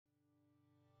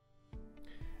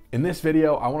In this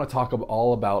video, I want to talk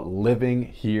all about living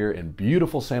here in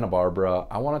beautiful Santa Barbara.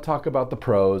 I want to talk about the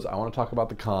pros, I want to talk about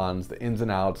the cons, the ins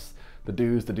and outs, the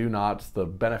do's, the do-nots, the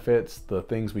benefits, the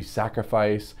things we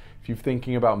sacrifice. If you're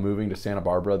thinking about moving to Santa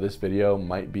Barbara, this video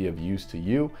might be of use to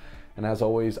you. And as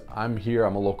always, I'm here,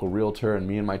 I'm a local realtor, and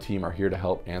me and my team are here to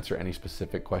help answer any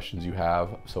specific questions you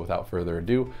have. So without further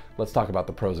ado, let's talk about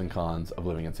the pros and cons of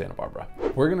living in Santa Barbara.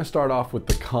 We're gonna start off with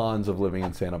the cons of living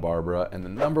in Santa Barbara, and the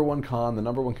number one con, the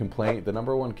number one complaint, the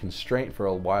number one constraint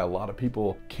for why a lot of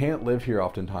people can't live here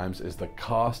oftentimes is the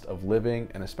cost of living,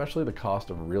 and especially the cost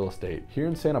of real estate. Here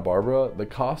in Santa Barbara, the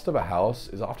cost of a house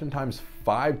is oftentimes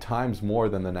 5 times more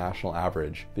than the national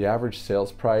average. The average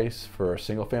sales price for a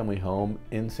single family home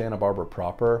in Santa Barbara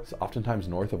proper is oftentimes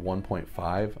north of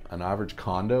 1.5. An average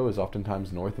condo is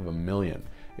oftentimes north of $1 million.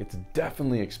 It's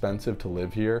definitely expensive to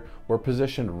live here. We're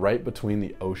positioned right between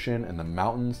the ocean and the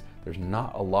mountains. There's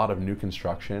not a lot of new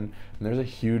construction, and there's a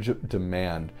huge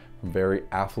demand from very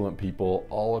affluent people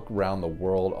all around the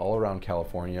world, all around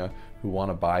California, who want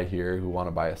to buy here, who want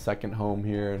to buy a second home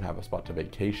here and have a spot to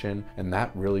vacation. And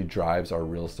that really drives our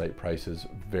real estate prices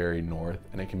very north,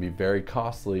 and it can be very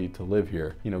costly to live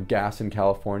here. You know, gas in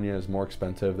California is more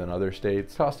expensive than other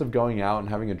states. Cost of going out and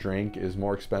having a drink is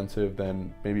more expensive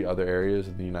than maybe other areas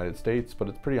in the United States, but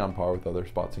it's pretty on par with other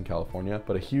spots in California.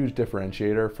 But a huge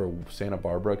differentiator for Santa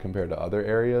Barbara compared to other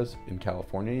areas in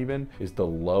California even is the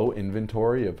low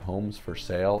inventory of homes for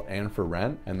sale and for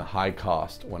rent, and the high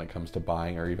cost when it comes to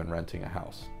buying or even renting a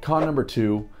house. Con number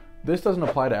 2, this doesn't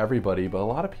apply to everybody, but a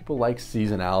lot of people like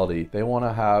seasonality. They want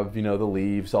to have, you know, the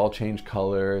leaves all change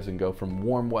colors and go from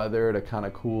warm weather to kind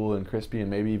of cool and crispy and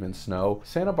maybe even snow.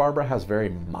 Santa Barbara has very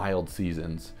mild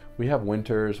seasons. We have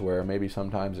winters where maybe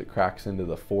sometimes it cracks into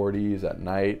the 40s at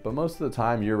night, but most of the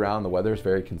time year round the weather is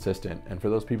very consistent. And for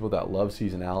those people that love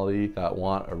seasonality, that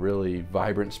want a really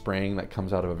vibrant spring that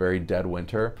comes out of a very dead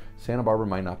winter, Santa Barbara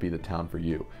might not be the town for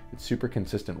you. It's super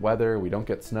consistent weather, we don't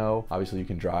get snow. Obviously you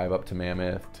can drive up to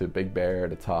Mammoth, to Big Bear,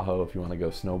 to Tahoe if you want to go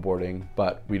snowboarding,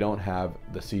 but we don't have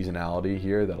the seasonality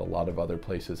here that a lot of other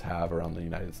places have around the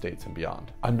United States and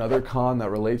beyond. Another con that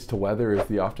relates to weather is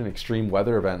the often extreme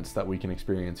weather events that we can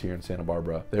experience here in Santa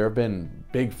Barbara. There have been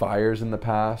big fires in the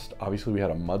past. Obviously we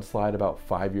had a mudslide about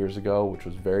 5 years ago, which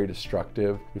was very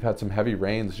destructive. We've had some heavy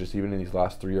rains just even in these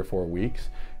last 3 or 4 weeks.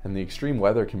 And the extreme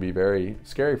weather can be very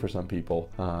scary for some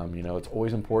people. You know, it's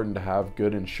always important to have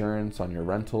good insurance on your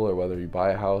rental or whether you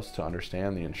buy a house to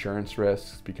understand the insurance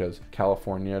risks, because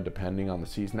California, depending on the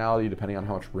seasonality, depending on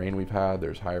how much rain we've had,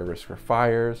 there's higher risk for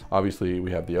fires. Obviously,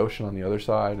 we have the ocean on the other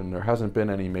side, and there hasn't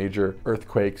been any major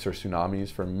earthquakes or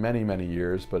tsunamis for many, many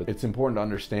years, but it's important to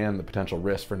understand the potential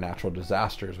risk for natural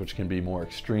disasters, which can be more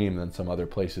extreme than some other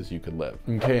places you could live.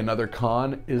 Okay, another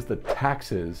con is the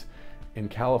taxes. In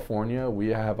California, we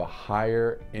have a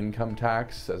higher income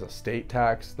tax as a state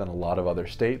tax than a lot of other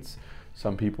states.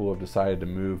 Some people have decided to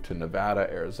move to Nevada,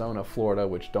 Arizona, Florida,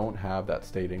 which don't have that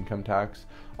state income tax.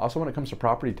 Also, when it comes to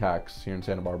property tax here in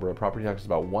Santa Barbara, property tax is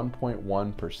about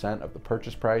 1.1% of the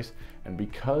purchase price. And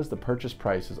because the purchase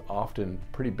price is often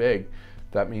pretty big,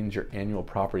 that means your annual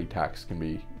property tax can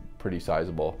be pretty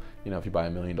sizable. You know, if you buy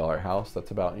 $1 million house,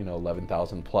 that's about, you know,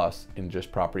 11,000 plus in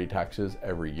just property taxes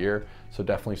every year. So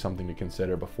definitely something to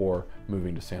consider before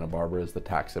moving to Santa Barbara is the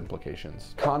tax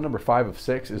implications. Con number 5 of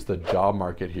 6 is the job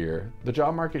market here. The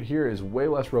job market here is way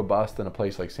less robust than a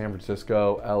place like San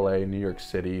Francisco, LA, New York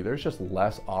City. There's just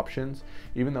less options.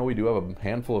 Even though we do have a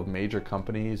handful of major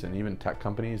companies and even tech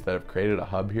companies that have created a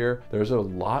hub here, there's a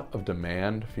lot of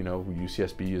demand. You know,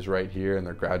 UCSB is right here and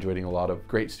they're graduating a lot of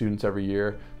great students every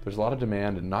year. There's a lot of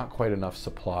demand and not quite enough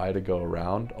supply to go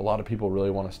around. A lot of people really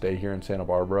want to stay here in Santa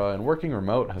Barbara, and working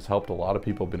remote has helped a lot of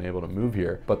people been able to move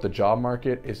here. But the job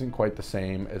market isn't quite the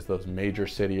same as those major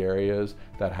city areas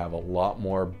that have a lot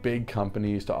more big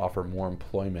companies to offer more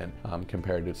employment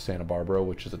compared to Santa Barbara,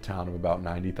 which is a town of about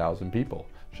 90,000 people.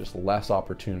 Just less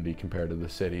opportunity compared to the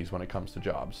cities when it comes to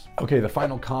jobs. Okay, the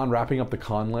final con, wrapping up the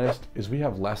con list, is we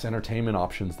have less entertainment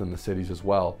options than the cities as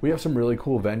well. We have some really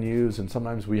cool venues, and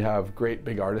sometimes we have great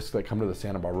big artists that come to the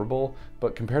Santa Barbara Bowl,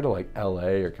 but compared to like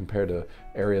LA or compared to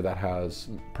area that has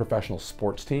professional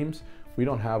sports teams, we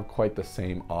don't have quite the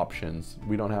same options.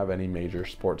 We don't have any major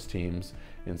sports teams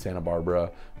in Santa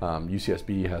Barbara.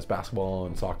 UCSB has basketball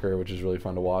and soccer, which is really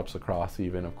fun to watch, lacrosse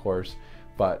even, of course.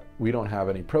 But we don't have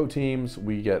any pro teams.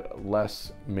 We get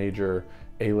less major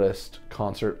A-list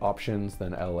concert options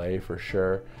than LA for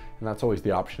sure. And that's always the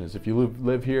option, is if you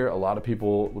live here, a lot of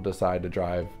people will decide to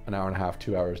drive an hour and a half,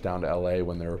 2 hours down to LA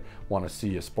when they want to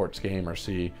see a sports game or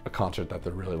see a concert that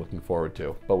they're really looking forward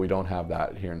to. But we don't have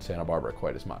that here in Santa Barbara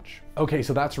quite as much. Okay,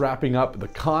 so that's wrapping up the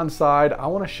con side. I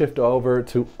want to shift over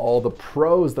to all the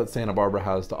pros that Santa Barbara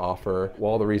has to offer,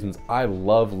 all the reasons I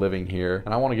love living here.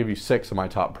 And I want to give you 6 of my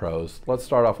top pros. Let's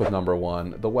start off with number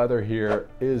 1. The weather here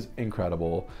is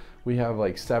incredible. We have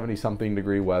like 70 something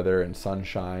degree weather and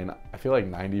sunshine. I feel like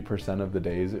 90% of the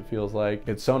days it feels like.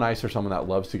 It's so nice for someone that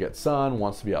loves to get sun,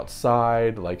 wants to be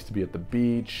outside, likes to be at the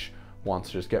beach, wants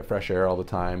to just get fresh air all the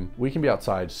time. We can be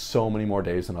outside so many more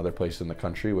days than other places in the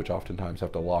country, which oftentimes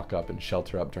have to lock up and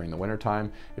shelter up during the winter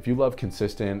time. If you love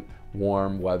consistent,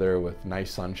 warm weather with nice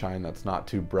sunshine that's not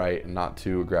too bright and not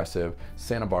too aggressive,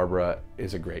 Santa Barbara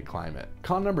is a great climate.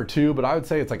 Con number 2, but I would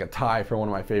say it's like a tie for one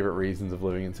of my favorite reasons of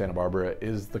living in Santa Barbara,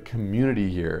 is the community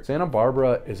here. Santa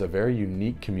Barbara is a very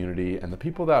unique community, and the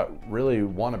people that really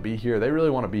want to be here, they really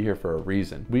want to be here for a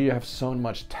reason. We have so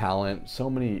much talent, so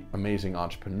many amazing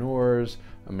entrepreneurs,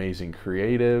 amazing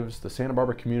creatives. The Santa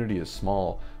Barbara community is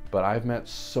small, but I've met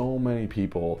so many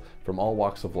people from all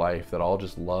walks of life that all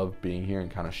just love being here and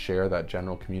kind of share that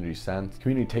general community sense. The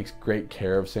community takes great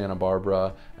care of Santa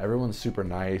Barbara. Everyone's super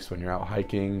nice. When you're out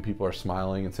hiking, people are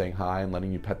smiling and saying hi and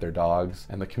letting you pet their dogs.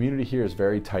 And the community here is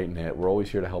very tight-knit. We're always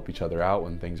here to help each other out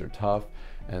when things are tough.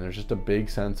 And there's just a big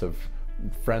sense of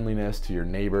friendliness to your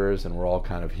neighbors, and we're all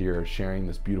kind of here sharing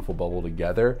this beautiful bubble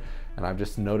together. And I've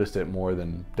just noticed it more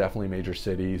than definitely major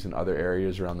cities and other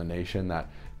areas around the nation, that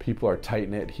people are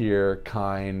tight-knit here,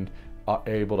 kind,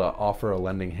 able to offer a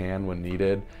lending hand when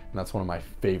needed. And that's one of my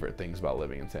favorite things about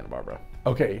living in Santa Barbara.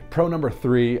 Okay, pro number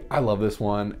 3, I love this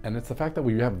one, and it's the fact that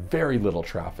we have very little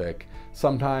traffic.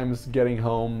 Sometimes getting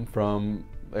home from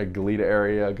a Goleta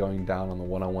area going down on the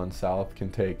 101 South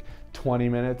can take 20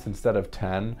 minutes instead of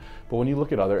 10. But when you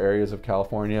look at other areas of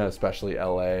California, especially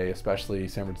LA, especially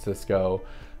San Francisco,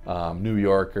 New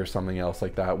York or something else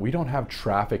like that, we don't have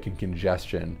traffic and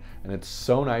congestion, and it's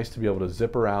so nice to be able to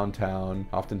zip around town.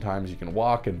 Oftentimes you can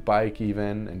walk and bike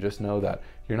even, and just know that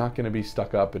you're not going to be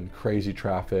stuck up in crazy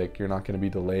traffic. You're not going to be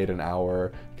delayed an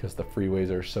hour because the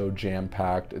freeways are so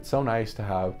jam-packed. It's so nice to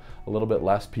have a little bit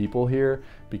less people here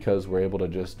because we're able to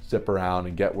just zip around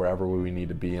and get wherever we need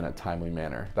to be in a timely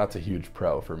manner. That's a huge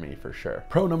pro for me, for sure.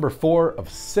 Pro number 4 of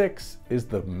 6 is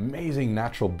the amazing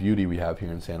natural beauty we have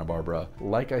here in Santa Barbara.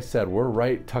 Like I said, we're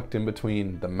right tucked in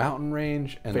between the mountain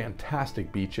range and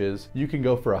fantastic beaches. You can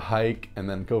go for a hike and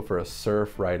then go for a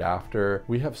surf right after.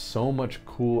 We have so much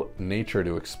cool nature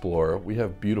to explore. We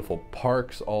have beautiful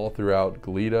parks all throughout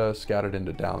Goleta, scattered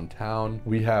into downtown.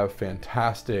 We have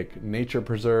fantastic nature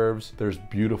preserves. There's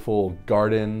beautiful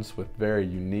gardens with very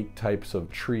unique types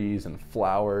of trees and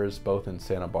flowers, both in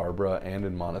Santa Barbara and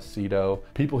in Montecito.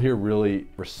 People here really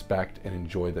respect and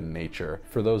enjoy the nature.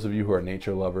 For those of you who are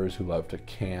nature lovers who love to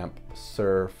camp,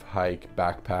 surf, hike,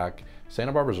 backpack,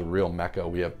 Santa Barbara is a real mecca.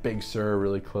 We have Big Sur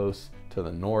really close to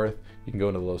the north. You can go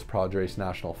into Los Padres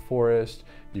National Forest.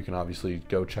 You can obviously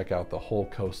go check out the whole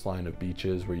coastline of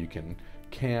beaches where you can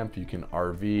camp, you can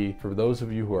RV. For those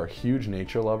of you who are huge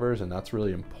nature lovers and that's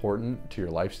really important to your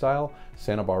lifestyle,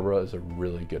 Santa Barbara is a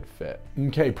really good fit.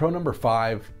 Okay, pro number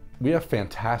 5, we have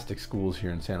fantastic schools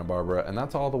here in Santa Barbara, and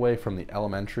that's all the way from the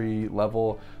elementary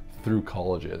level through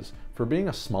colleges. For being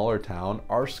a smaller town,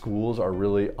 our schools are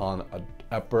really on a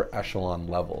upper echelon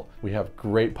level. We have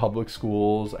great public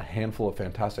schools, a handful of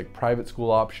fantastic private school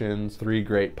options, 3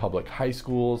 great public high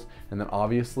schools, and then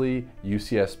obviously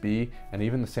UCSB and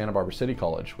even the Santa Barbara City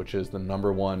College, which is the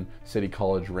 #1 city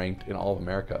college ranked in all of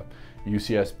America.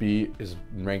 UCSB is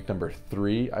ranked number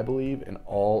 3, I believe, in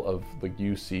all of the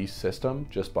UC system,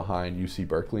 just behind UC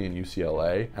Berkeley and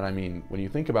UCLA. And I mean, when you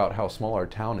think about how small our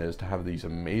town is to have these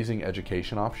amazing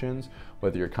education options,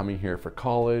 whether you're coming here for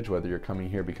college, whether you're coming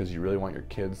here because you really want your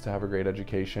kids to have a great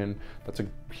education, that's a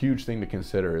huge thing to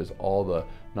consider, is all the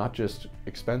not just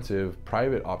expensive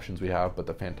private options we have, but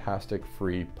the fantastic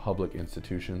free public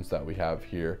institutions that we have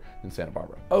here in Santa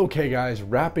Barbara. Okay guys,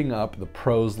 wrapping up the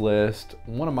pros list,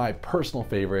 one of my personal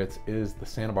favorites is the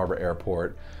Santa Barbara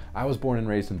Airport. I was born and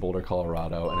raised in Boulder,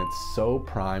 Colorado, and it's so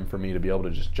prime for me to be able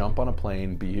to just jump on a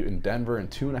plane, be in Denver in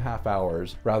 2.5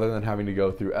 hours, rather than having to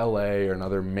go through LA or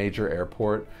another major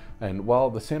airport. And while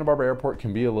the Santa Barbara Airport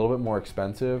can be a little bit more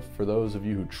expensive, for those of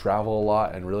you who travel a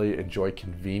lot and really enjoy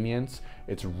convenience,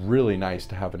 it's really nice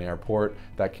to have an airport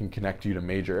that can connect you to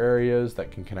major areas,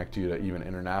 that can connect you to even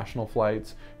international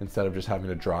flights, instead of just having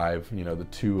to drive, you know, the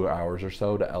 2 hours or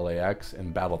so to LAX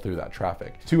and battle through that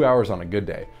traffic. 2 hours on a good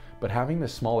day. but having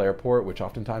this small airport, which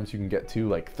oftentimes you can get to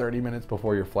like 30 minutes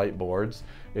before your flight boards,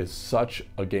 is such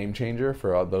a game changer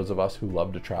for those of us who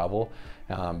love to travel,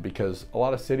 because a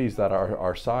lot of cities that are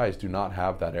our size do not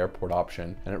have that airport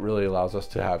option, and it really allows us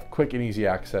to have quick and easy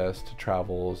access to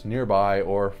travels nearby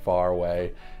or far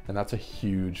away, and that's a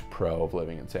huge pro of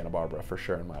living in Santa Barbara for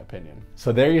sure, in my opinion.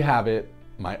 So there you have it,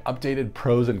 my updated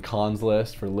pros and cons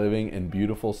list for living in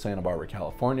beautiful Santa Barbara,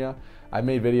 California. I've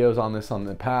made videos on this in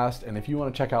the past, and if you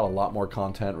want to check out a lot more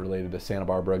content related to Santa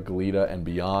Barbara, Goleta, and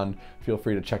beyond, feel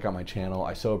free to check out my channel.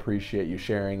 I so appreciate you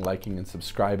sharing, liking, and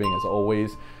subscribing as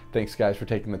always. Thanks guys for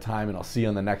taking the time, and I'll see you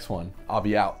on the next one.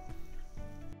 Avi out.